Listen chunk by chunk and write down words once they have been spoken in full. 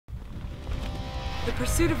The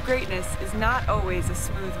pursuit of greatness is not always a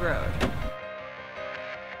smooth road.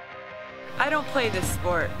 I don't play this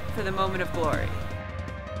sport for the moment of glory.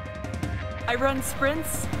 I run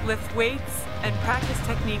sprints, lift weights, and practice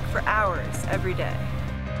technique for hours every day.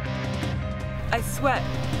 I sweat,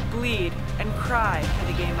 bleed, and cry for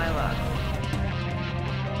the game I love.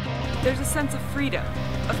 There's a sense of freedom,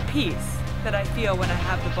 of peace, that I feel when I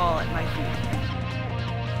have the ball at my feet.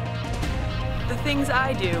 The things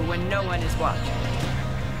I do when no one is watching.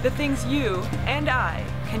 The things you and I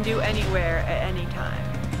can do anywhere at any time.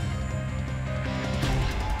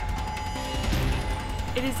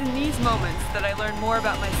 It is in these moments that I learn more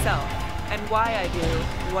about myself and why I do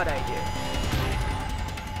what I do.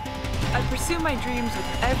 I pursue my dreams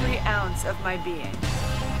with every ounce of my being,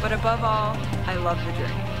 but above all, I love the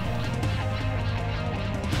journey.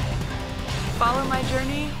 Follow my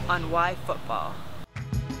journey on Why Football.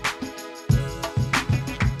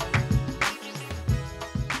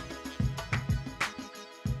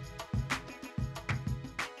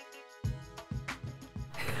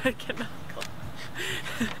 I cannot go.